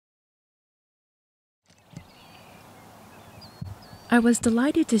I was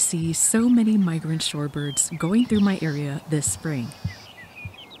delighted to see so many migrant shorebirds going through my area this spring.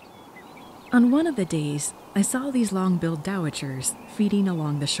 On one of the days, I saw these long-billed dowitchers feeding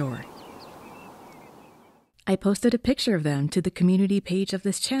along the shore. I posted a picture of them to the community page of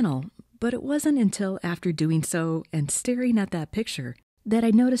this channel, but it wasn't until after doing so and staring at that picture that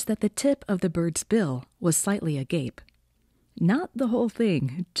I noticed that the tip of the bird's bill was slightly agape. Not the whole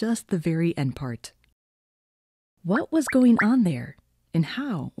thing, just the very end part. What was going on there, and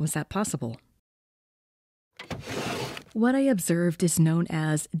how was that possible? What I observed is known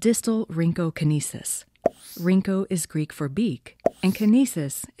as distal rhynchokinesis. Rhyncho is Greek for beak, and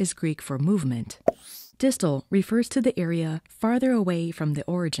kinesis is Greek for movement. Distal refers to the area farther away from the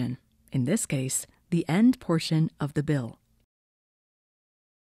origin, in this case, the end portion of the bill.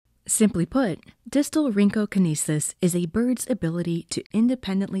 Simply put, distal rhynchokinesis is a bird's ability to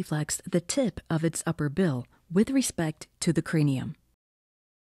independently flex the tip of its upper bill with respect to the cranium.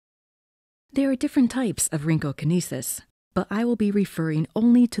 There are different types of rhynchokinesis, but I will be referring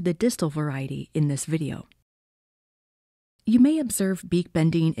only to the distal variety in this video. You may observe beak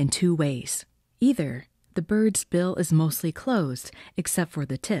bending in two ways. Either the bird's bill is mostly closed except for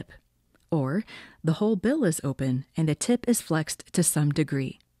the tip, or the whole bill is open and the tip is flexed to some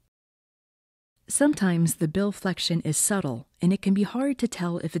degree. Sometimes the bill flexion is subtle and it can be hard to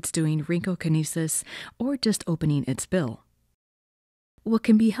tell if it's doing rhynchokinesis or just opening its bill. What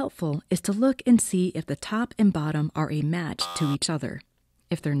can be helpful is to look and see if the top and bottom are a match to each other.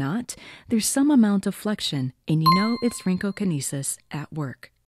 If they're not, there's some amount of flexion and you know it's rhynchokinesis at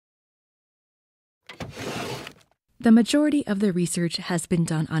work. The majority of the research has been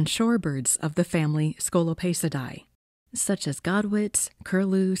done on shorebirds of the family Scolopecidae, such as godwits,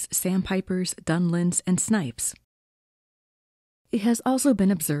 curlews, sandpipers, dunlins, and snipes. It has also been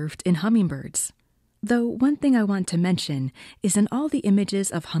observed in hummingbirds, though one thing I want to mention is in all the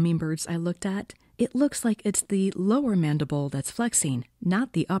images of hummingbirds I looked at, it looks like it's the lower mandible that's flexing,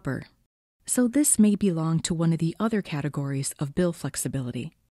 not the upper. So this may belong to one of the other categories of bill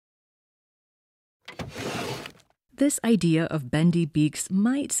flexibility. This idea of bendy beaks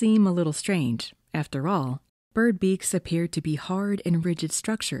might seem a little strange. After all, bird beaks appear to be hard and rigid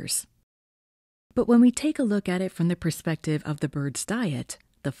structures. But when we take a look at it from the perspective of the bird's diet,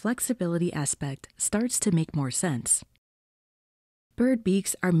 the flexibility aspect starts to make more sense. Bird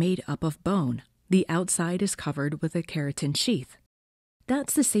beaks are made up of bone. The outside is covered with a keratin sheath.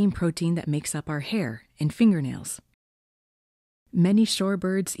 That's the same protein that makes up our hair and fingernails. Many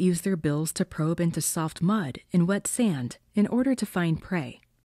shorebirds use their bills to probe into soft mud and wet sand in order to find prey.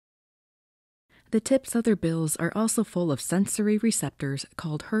 The tips of their bills are also full of sensory receptors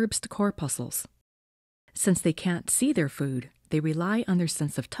called Herbst corpuscles. Since they can't see their food, they rely on their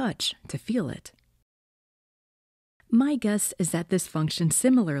sense of touch to feel it. My guess is that this functions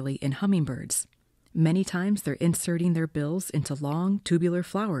similarly in hummingbirds. Many times they're inserting their bills into long tubular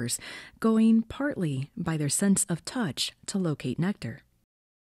flowers, going partly by their sense of touch to locate nectar.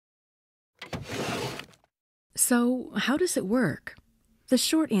 So, how does it work? The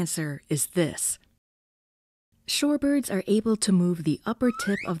short answer is this. Shorebirds are able to move the upper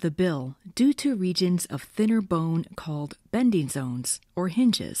tip of the bill due to regions of thinner bone called bending zones or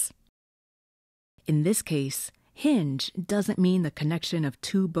hinges. In this case, hinge doesn't mean the connection of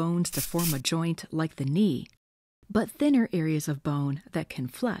two bones to form a joint like the knee, but thinner areas of bone that can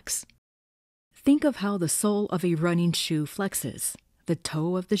flex. Think of how the sole of a running shoe flexes. The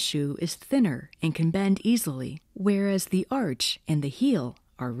toe of the shoe is thinner and can bend easily, whereas the arch and the heel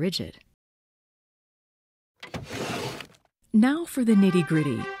are rigid. Now for the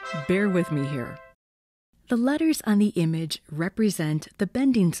nitty-gritty. Bear with me here. The letters on the image represent the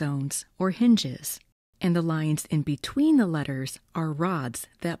bending zones or hinges, and the lines in between the letters are rods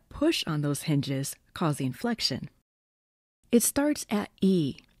that push on those hinges, causing flexion. It starts at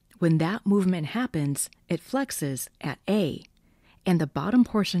E. When that movement happens, it flexes at A, and the bottom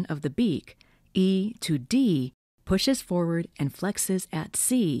portion of the beak, E to D, pushes forward and flexes at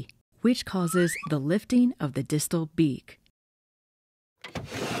C, which causes the lifting of the distal beak.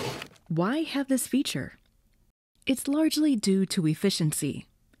 Why have this feature? It's largely due to efficiency.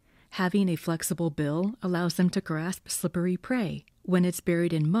 Having a flexible bill allows them to grasp slippery prey when it's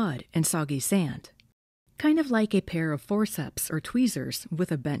buried in mud and soggy sand, kind of like a pair of forceps or tweezers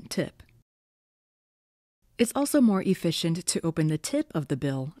with a bent tip. It's also more efficient to open the tip of the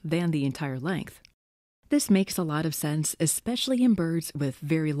bill than the entire length. This makes a lot of sense, especially in birds with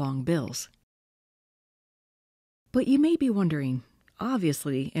very long bills. But you may be wondering,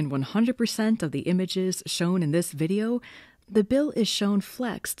 obviously, in 100% of the images shown in this video, the bill is shown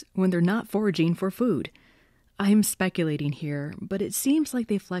flexed when they're not foraging for food. I'm speculating here, but it seems like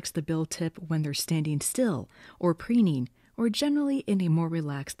they flex the bill tip when they're standing still, or preening, or generally in a more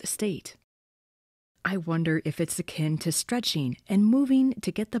relaxed state. I wonder if it's akin to stretching and moving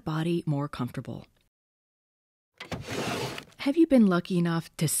to get the body more comfortable. Have you been lucky enough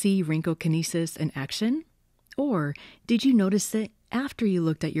to see Rhynchokinesis in action? Or did you notice it after you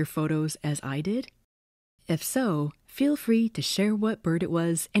looked at your photos as I did? If so, feel free to share what bird it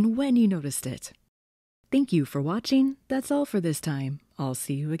was and when you noticed it. Thank you for watching. That's all for this time. I'll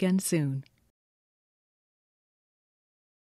see you again soon.